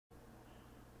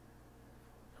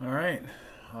All right.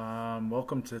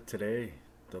 Welcome to today,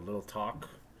 the little talk,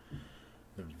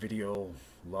 the video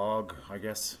log, I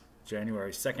guess,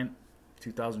 January 2nd,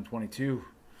 2022.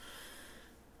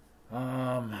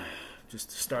 Um,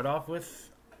 just to start off with,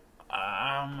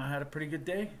 I had a pretty good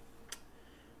day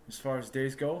as far as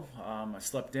days go. I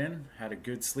slept in, had a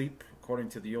good sleep, according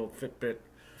to the old Fitbit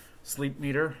sleep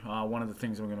meter. One of the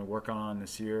things I'm going to work on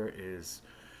this year is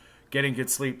getting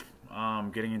good sleep,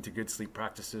 getting into good sleep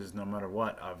practices no matter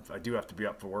what. I do have to be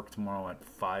up for work tomorrow at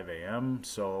 5 a.m.,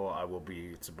 so I will be,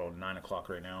 it's about 9 o'clock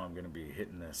right now. I'm going to be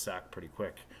hitting the sack pretty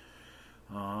quick.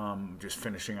 Just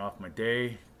finishing off my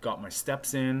day, got my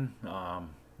steps in,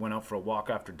 went out for a walk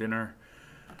after dinner.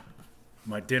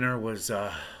 My dinner was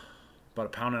about a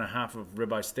pound and a half of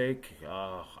ribeye steak,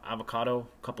 avocado,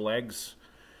 a couple eggs,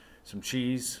 some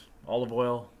cheese, olive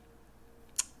oil,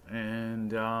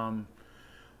 and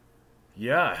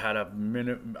yeah, I had a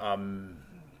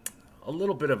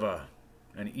little bit of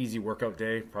an easy workout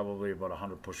day, probably about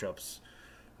 100 push-ups.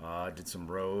 Did some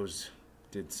rows,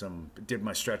 did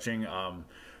my stretching.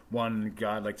 One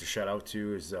guy I'd like to shout out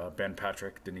to is Ben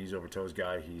Patrick, the knees over toes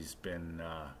guy. He's been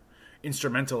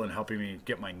instrumental in helping me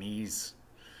get my knees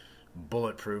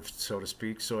bulletproof, so to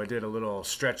speak. So I did a little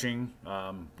stretching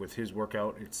with his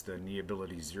workout. It's the Knee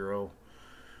Ability Zero.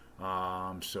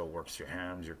 So it works your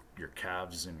hams, your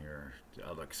calves, and your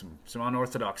like some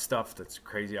unorthodox stuff that's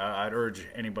crazy. I'd urge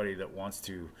anybody that wants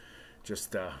to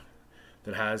just that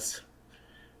has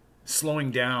slowing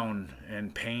down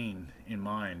and pain in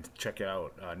mind, check it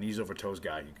out. Knees over toes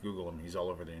guy. You can Google him. He's all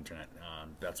over the internet.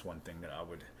 That's one thing that I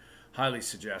would highly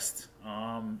suggest.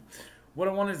 What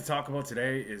I wanted to talk about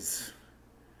today is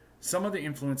some of the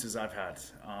influences I've had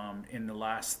in the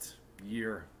last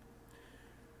year.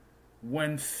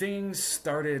 When things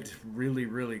started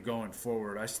really going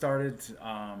forward, I started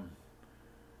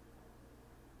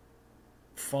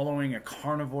following a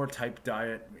carnivore type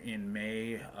diet in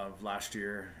May of last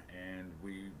year, and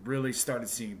we really started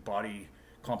seeing body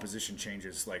composition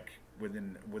changes like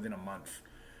within a month.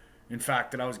 In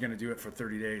fact, that I was going to do it for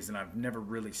 30 days, and I've never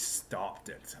really stopped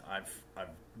it. I've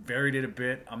varied it a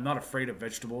bit. I'm not afraid of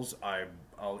vegetables.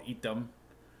 I'll eat them.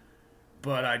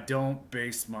 But I don't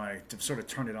base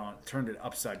turned it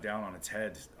upside down on its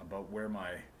head about where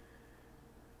my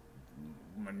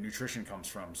nutrition comes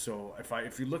from. So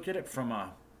if you look at it from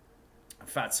a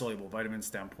fat soluble vitamin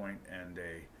standpoint and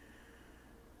a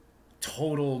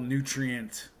total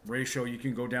nutrient ratio, you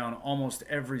can go down almost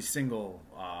every single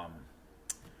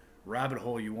rabbit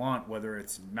hole you want, whether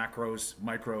it's macros,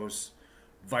 micros,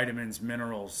 vitamins,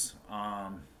 minerals.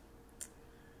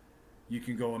 You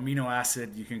can go amino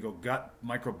acid, you can go gut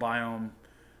microbiome.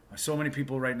 So many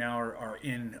people right now are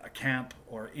in a camp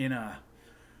or in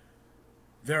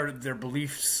their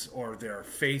beliefs or their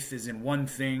faith is in one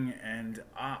thing, and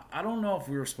I don't know if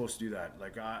we were supposed to do that.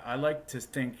 Like I like to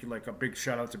think, like, a big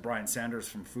shout out to Brian Sanders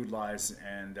from Food Lies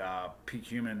and Peak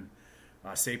Human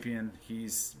Sapien.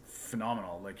 He's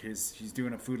phenomenal. Like he's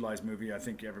doing a Food Lies movie. I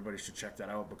think everybody should check that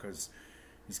out because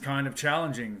he's kind of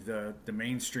challenging the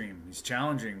mainstream. He's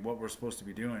challenging what we're supposed to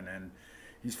be doing, and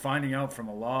he's finding out from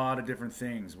a lot of different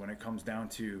things when it comes down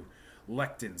to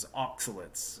lectins,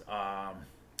 oxalates,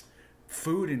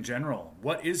 food in general.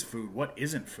 What is food? What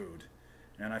isn't food?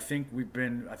 And I think we've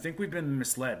been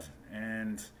misled.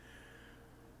 And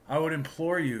I would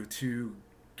implore you to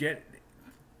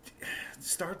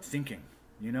start thinking.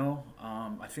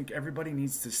 I think everybody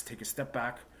needs to take a step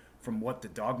back from what the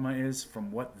dogma is,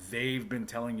 from what they've been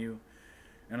telling you.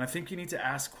 And I think you need to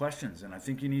ask questions, and I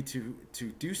think you need to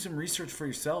do some research for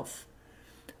yourself.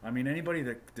 I mean, anybody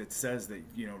that says that,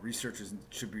 research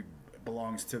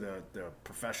belongs to the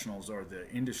professionals or the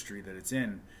industry that it's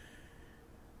in,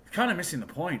 you're kind of missing the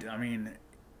point. I mean,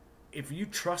 if you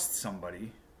trust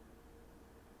somebody,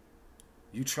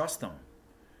 you trust them.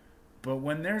 But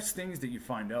when there's things that you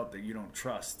find out that you don't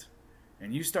trust,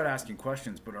 and you start asking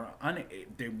questions, but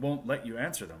they won't let you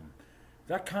answer them,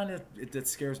 that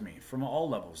scares me from all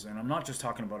levels. And I'm not just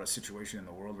talking about a situation in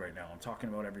the world right now. I'm talking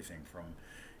about everything from,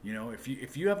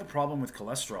 if you have a problem with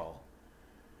cholesterol,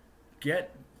 get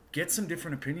some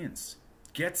different opinions.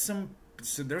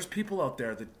 So there's people out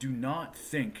there that do not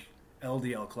think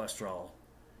LDL cholesterol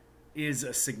is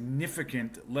a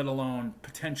significant, let alone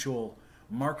potential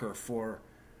marker for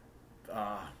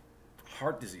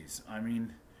heart disease. I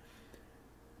mean,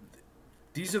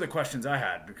 these are the questions I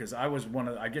had because I was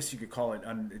I guess you could call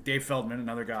it, Dave Feldman,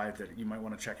 another guy that you might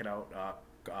want to check it out.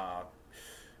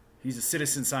 He's a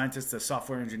citizen scientist, a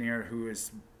software engineer who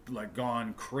has like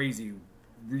gone crazy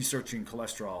researching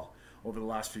cholesterol over the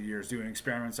last few years, doing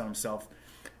experiments on himself.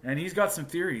 And he's got some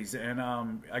theories, and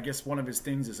I guess one of his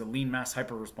things is a lean mass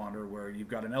hyperresponder, where you've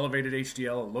got an elevated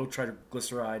HDL, a low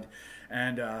triglyceride,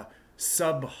 and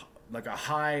like a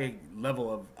high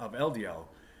level of LDL.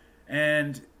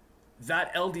 And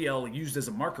that LDL used as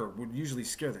a marker would usually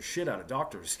scare the shit out of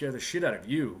doctors, scare the shit out of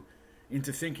you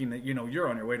into thinking that, you're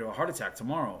on your way to a heart attack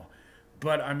tomorrow.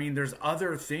 But I mean, there's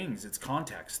other things. It's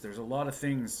context. There's a lot of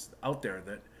things out there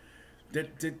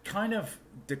that kind of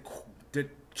that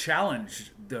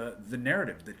challenge the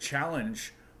narrative, that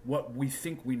challenge what we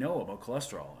think we know about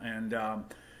cholesterol. And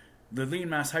the lean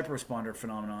mass hyperresponder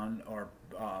phenomenon, or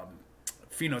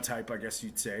phenotype, I guess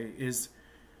you'd say, is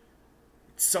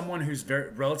someone who's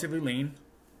relatively lean,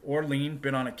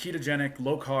 been on a ketogenic,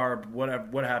 low carb,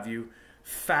 what have you,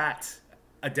 fat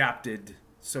adapted,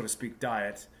 so to speak,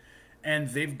 diet, and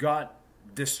they've got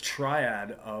this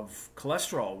triad of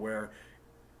cholesterol where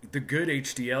the good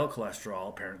HDL cholesterol,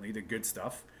 apparently the good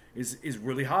stuff, is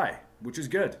really high, which is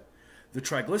good. The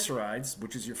triglycerides,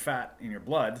 which is your fat in your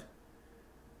blood,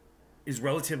 is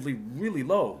relatively really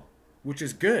low, which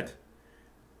is good.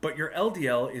 But your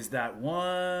LDL is that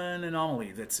one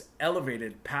anomaly that's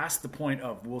elevated past the point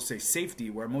of, we'll say, safety,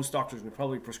 where most doctors would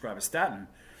probably prescribe a statin,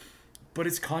 but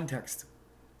it's context.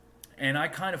 And I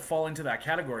kind of fall into that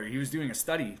category. He was doing a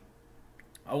study.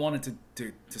 I wanted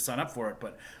to sign up for it,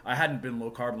 but I hadn't been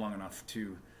low carb long enough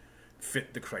to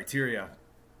fit the criteria.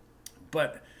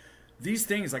 But these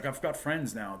things, like, I've got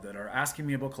friends now that are asking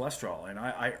me about cholesterol, and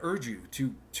I urge you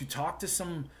to talk to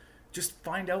some, just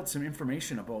find out some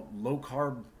information about low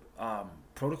carb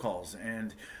protocols.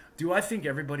 And do I think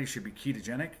everybody should be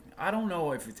ketogenic? I don't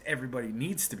know if everybody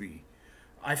needs to be.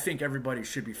 I think everybody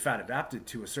should be fat adapted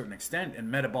to a certain extent, and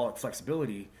metabolic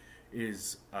flexibility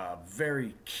is a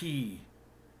very key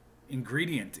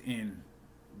ingredient in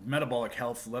metabolic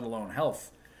health, let alone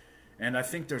health. And I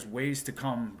think there's ways to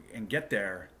come and get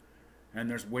there, and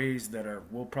there's ways that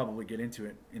we'll probably get into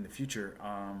it in the future.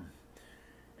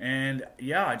 And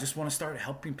yeah, I just want to start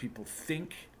helping people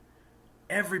think.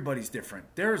 Everybody's different.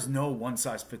 There's no one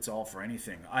size fits all for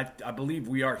anything. I believe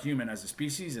we are human as a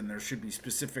species, and there should be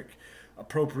specific,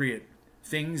 appropriate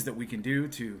things that we can do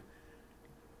to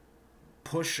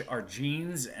push our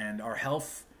genes and our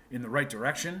health in the right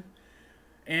direction.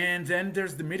 And then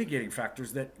there's the mitigating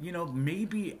factors that,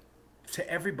 maybe to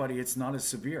everybody it's not as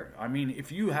severe. I mean,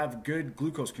 if you have good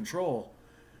glucose control,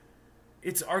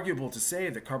 it's arguable to say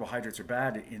that carbohydrates are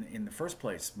bad in the first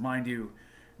place. Mind you,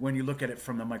 when you look at it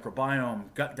from the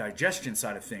microbiome, gut digestion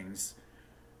side of things,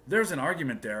 there's an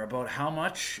argument there about how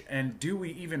much, and do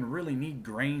we even really need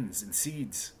grains and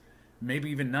seeds, maybe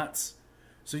even nuts.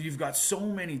 So you've got so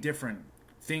many different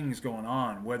things going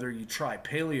on, whether you try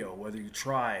paleo, whether you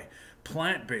try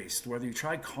plant-based, whether you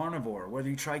try carnivore, whether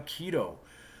you try keto.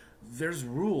 There's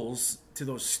rules to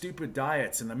those stupid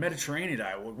diets. And the Mediterranean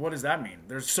diet, what does that mean?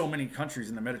 There's so many countries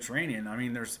in the Mediterranean. I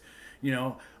mean, there's,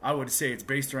 I would say it's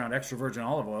based around extra virgin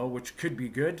olive oil, which could be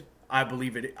good. I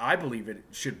believe it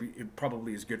should be, it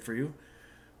probably is good for you.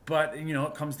 But,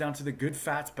 it comes down to the good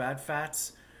fats, bad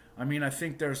fats. I mean, I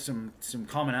think there's some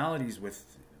commonalities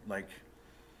with, like,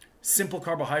 simple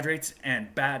carbohydrates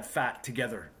and bad fat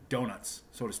together, donuts,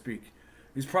 so to speak,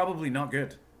 is probably not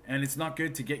good. And it's not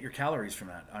good to get your calories from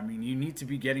that. I mean, you need to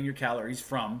be getting your calories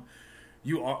from,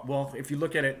 if you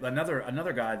look at it,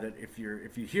 another guy that if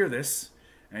you hear this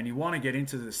and you want to get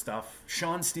into this stuff,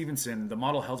 Sean Stevenson, the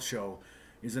Model Health Show,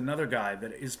 is another guy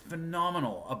that is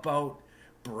phenomenal about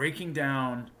breaking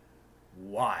down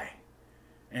why.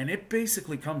 And it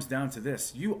basically comes down to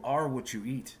this: you are what you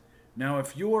eat. Now,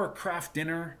 if your Kraft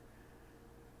Dinner,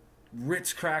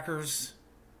 Ritz crackers,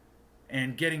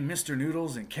 and getting Mr.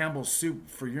 Noodles and Campbell's soup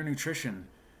for your nutrition,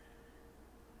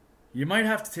 you might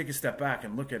have to take a step back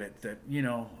and look at it that,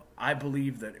 I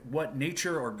believe that what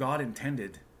nature or God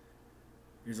intended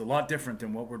is a lot different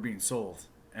than what we're being sold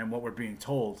and what we're being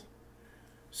told.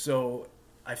 So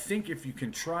I think if you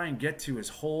can try and get to as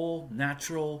whole,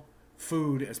 natural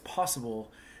food as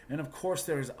possible, and of course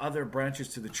there's other branches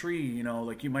to the tree,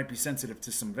 like you might be sensitive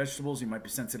to some vegetables, you might be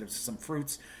sensitive to some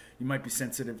fruits, you might be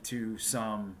sensitive to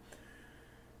some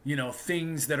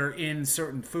things that are in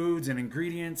certain foods and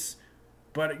ingredients.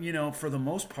 But, for the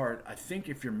most part, I think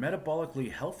if you're metabolically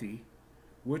healthy,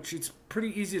 which it's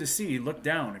pretty easy to see, look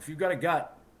down. If you've got a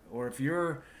gut, or if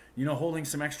you're, holding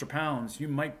some extra pounds, you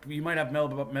might have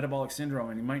metabolic syndrome,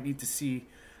 and you might need to see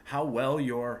how well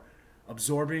you're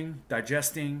absorbing,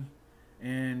 digesting,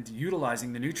 and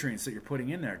utilizing the nutrients that you're putting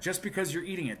in there. Just because you're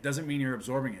eating it doesn't mean you're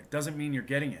absorbing it, doesn't mean you're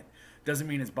getting it, doesn't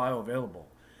mean it's bioavailable.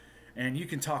 And you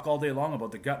can talk all day long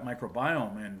about the gut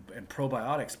microbiome and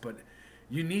probiotics, but,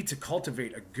 you need to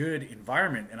cultivate a good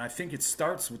environment. And I think it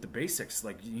starts with the basics.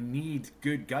 Like, you need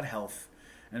good gut health.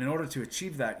 And in order to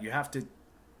achieve that, you have to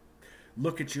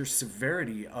look at your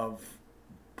severity of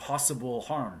possible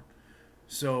harm.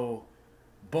 So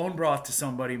bone broth to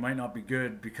somebody might not be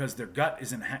good because their gut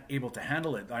isn't able to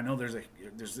handle it. I know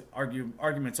there's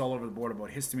arguments all over the board about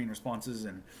histamine responses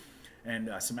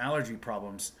and some allergy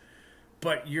problems,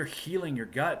 but you're healing your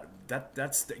gut.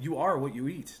 You are what you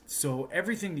eat. So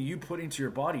everything that you put into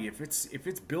your body, if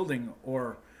it's building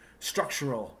or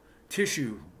structural,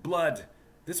 tissue, blood,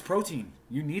 this protein,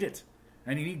 you need it,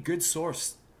 and you need good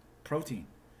source protein,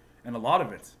 and a lot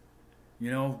of it.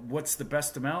 What's the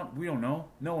best amount? We don't know.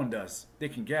 No one does. They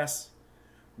can guess.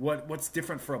 What's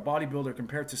different for a bodybuilder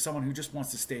compared to someone who just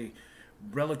wants to stay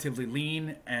relatively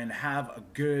lean and have a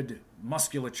good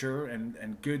musculature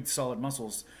and good solid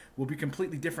muscles will be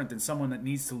completely different than someone that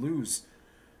needs to lose,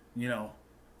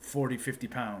 40, 50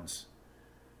 pounds.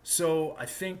 So I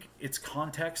think it's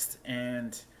context,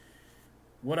 and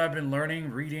what I've been learning,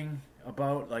 reading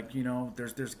about,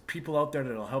 there's people out there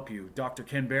that'll help you. Dr.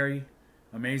 Ken Berry,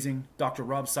 amazing. Dr.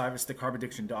 Rob Sivas, the Carb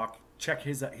Addiction Doc. Check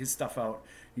his stuff out.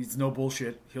 He's no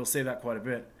bullshit. He'll say that quite a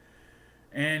bit.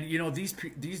 And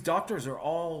these doctors are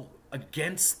all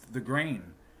against the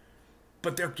grain,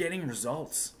 but they're getting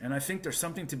results. And I think there's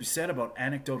something to be said about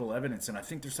anecdotal evidence, and I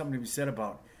think there's something to be said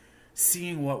about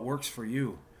seeing what works for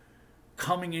you,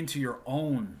 coming into your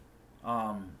own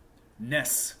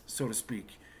ness, so to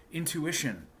speak,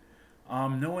 intuition,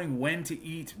 knowing when to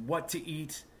eat, what to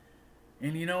eat.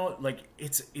 And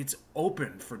it's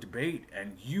open for debate,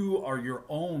 and you are your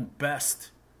own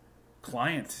best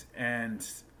client, and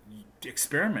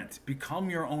experiment. Become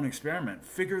your own experiment.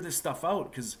 Figure this stuff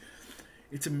out, because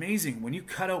it's amazing when you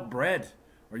cut out bread,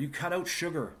 or you cut out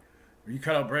sugar, or you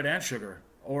cut out bread and sugar,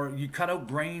 or you cut out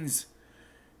grains.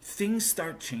 Things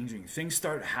start changing. Things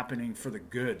start happening for the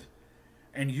good.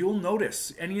 And you'll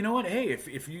notice. And you know what? Hey,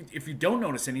 if you don't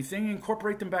notice anything,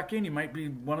 incorporate them back in. You might be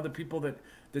one of the people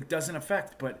that doesn't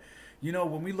affect. But,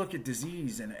 when we look at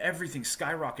disease and everything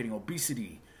skyrocketing,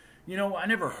 obesity, I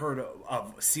never heard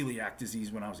of celiac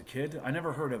disease when I was a kid. I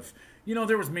never heard of,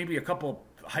 there was maybe a couple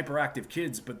hyperactive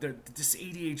kids, but this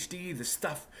ADHD, the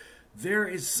stuff, there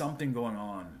is something going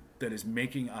on that is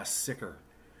making us sicker.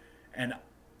 And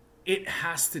it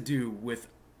has to do with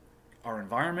our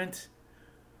environment,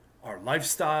 our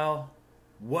lifestyle,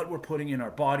 what we're putting in our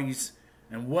bodies,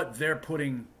 and what they're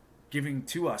giving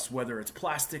to us, whether it's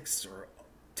plastics or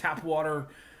tap water.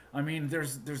 I mean,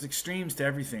 there's extremes to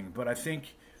everything, but I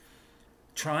think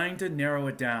trying to narrow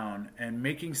it down and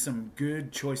making some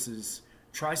good choices.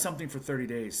 Try something for 30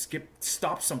 days.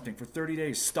 Stop something for 30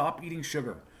 days. Stop eating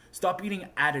sugar. Stop eating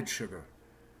added sugar.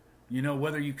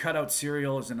 Whether you cut out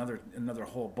cereal is another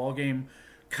whole ball game.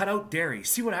 Cut out dairy.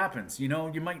 See what happens. You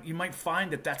might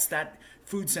find that's that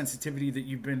food sensitivity that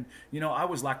you've been. I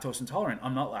was lactose intolerant.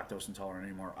 I'm not lactose intolerant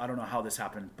anymore. I don't know how this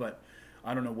happened, but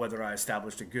I don't know whether I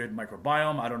established a good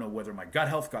microbiome. I don't know whether my gut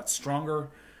health got stronger.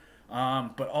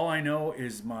 But all I know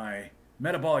is I'm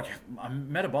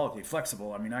metabolically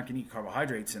flexible. I mean, I can eat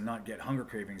carbohydrates and not get hunger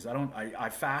cravings. I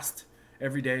fast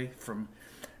every day from.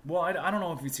 Well, I don't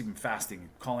know if it's even fasting,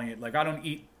 calling it. I don't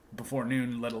eat before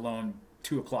noon, let alone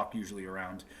 2 o'clock usually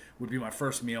around, would be my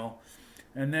first meal.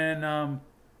 And then I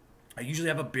usually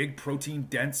have a big protein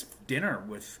dense dinner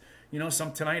with,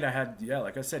 tonight I had,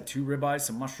 like I said, 2 ribeyes,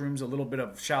 some mushrooms, a little bit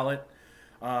of shallot,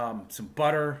 some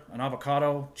butter, an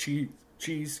avocado, cheese,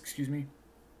 excuse me.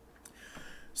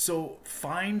 So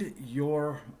find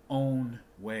your own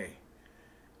way,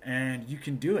 and you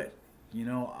can do it.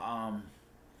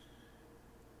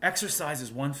 Exercise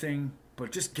is one thing,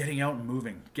 but just getting out and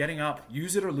moving, getting up,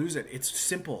 use it or lose it. It's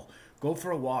simple. Go for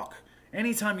a walk.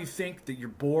 Anytime you think that you're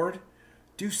bored,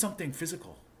 do something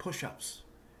physical, push-ups,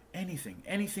 anything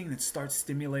that starts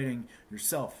stimulating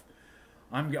yourself.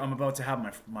 I'm about to have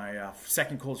my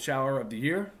second cold shower of the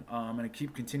year. I'm going to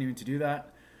keep continuing to do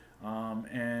that.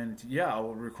 And yeah,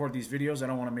 I'll record these videos. I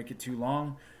don't want to make it too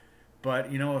long.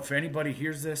 But, if anybody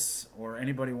hears this or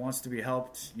anybody wants to be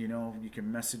helped, you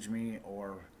can message me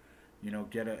or,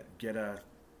 get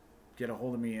a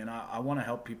hold of me. And I want to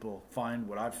help people find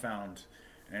what I've found.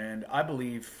 And I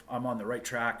believe I'm on the right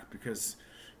track because,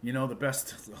 the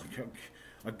best,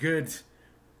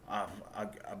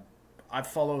 I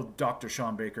follow Dr.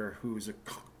 Sean Baker, who's an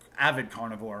avid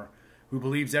carnivore, who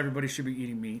believes everybody should be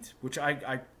eating meat, which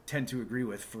I tend to agree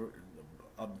with for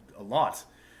a lot.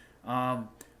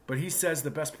 But he says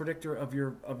the best predictor of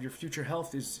your future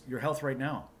health is your health right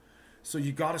now. So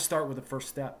you got to start with the first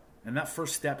step. And that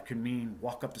first step can mean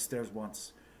walk up the stairs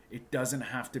once. It doesn't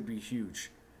have to be huge.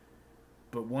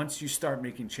 But once you start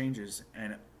making changes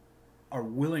and are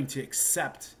willing to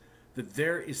accept that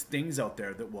there is things out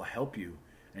there that will help you,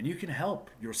 and you can help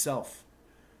yourself.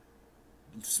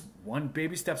 It's one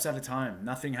baby steps at a time.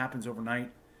 Nothing happens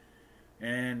overnight.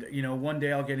 And one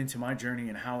day I'll get into my journey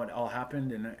and how it all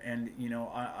happened. And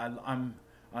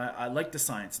I like the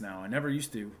science now. I never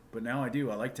used to, but now I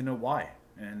do. I like to know why,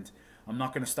 and I'm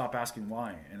not going to stop asking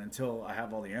why. And until I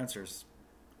have all the answers,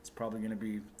 it's probably going to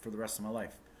be for the rest of my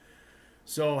life.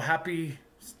 So happy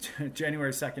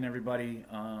January 2nd, everybody.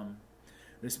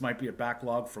 This might be a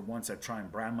backlog for once I try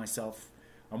and brand myself.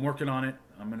 I'm working on it.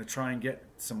 I'm going to try and get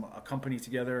a company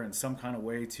together in some kind of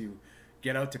way to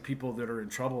get out to people that are in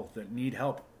trouble, that need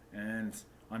help. And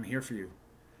I'm here for you.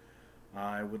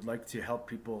 I would like to help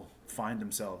people find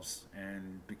themselves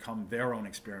and become their own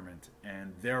experiment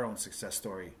and their own success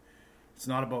story. It's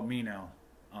not about me now.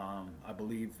 I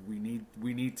believe we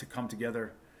need to come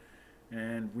together,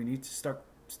 and we need to start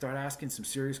asking some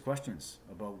serious questions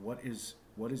about what is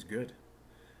good.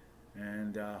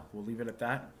 And we'll leave it at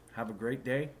that. Have a great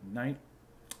day, night,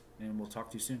 and we'll talk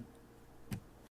to you soon.